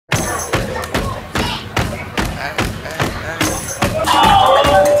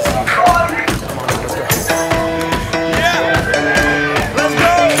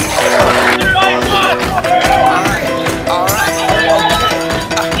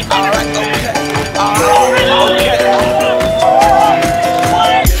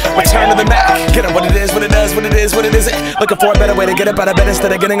it, is it? Looking for a better way to get up out of bed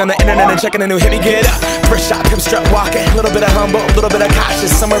instead of getting on the internet and checking a new hit. Me get up, first shot, hip strut walking, a little bit of humble, a little bit of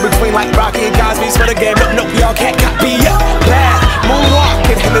cautious, somewhere between like Rocky and Cosby's for the game. Nope, y'all can't copy up. Bad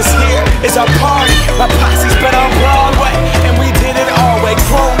moonwalking, and this here is our party. My posse's been on Broadway, and we did it all way.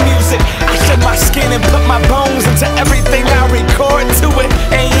 Chrome music, I shed my skin and put my bones into everything I record to it.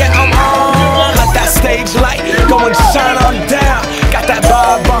 And yeah, I'm on. Let that stage light go and shine on down. Got that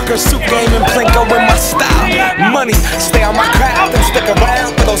Bob Barker suit game and Plinko in my style. Money, stay on my craft and stick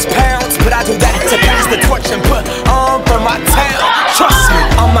around for those pounds. But I do that to pass the torch and put on for my town. Trust me,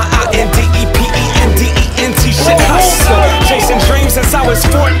 on my INDEPENDENT shit hustle. Chasing dreams since I was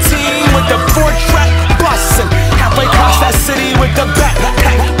 14 with the 4-track bustin'. Halfway across that city with the back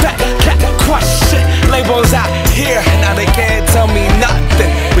crush shit. Labels out here, now they can't tell me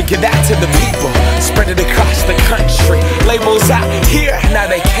nothing. We give that to the people, spread it across the country. Labels out here, now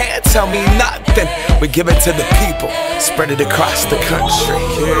they can't tell me nothing. We give it to the people, spread it across the country.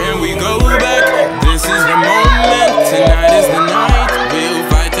 Here we go back, this is the moment, tonight is the night. We'll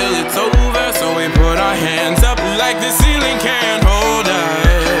fight till it's over, so we put our hands up like the ceiling can't hold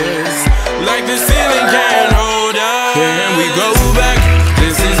us. Like the ceiling can't hold us. Here we go back,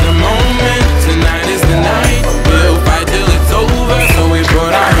 this is the moment, tonight is the night. We'll fight till it's over, so we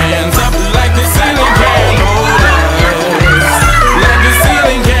put our hands up like the ceiling can't hold us. Like the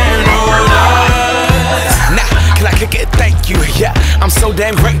ceiling can't hold us. Nah, can I kick it? Thank you, yeah, I'm so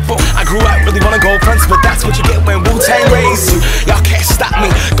damn grateful. I grew up really wanna go fronts, but that's what you get when Wu-Tang raised you. Y'all can't stop me,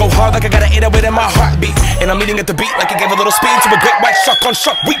 go hard like I got an 808 in my heartbeat. And I'm eating at the beat like it gave a little speed to a great white shark on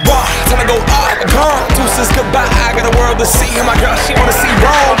shark. We raw, time to go up, gone. Deuces goodbye, I got a world to see. And my girl, she wanna see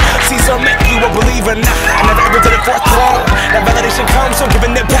Rome. Caesar make you a believer now. I never ever did it for a throne. That validation comes from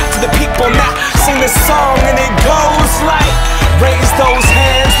giving it back to the people now. Sing this song and it goes like, raise those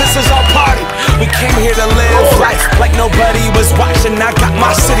hands, this is our party. We came here to live life like nobody was watching. I got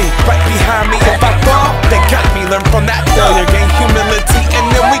my city right behind me. If I fall, they got me. Learn from that failure, gain humility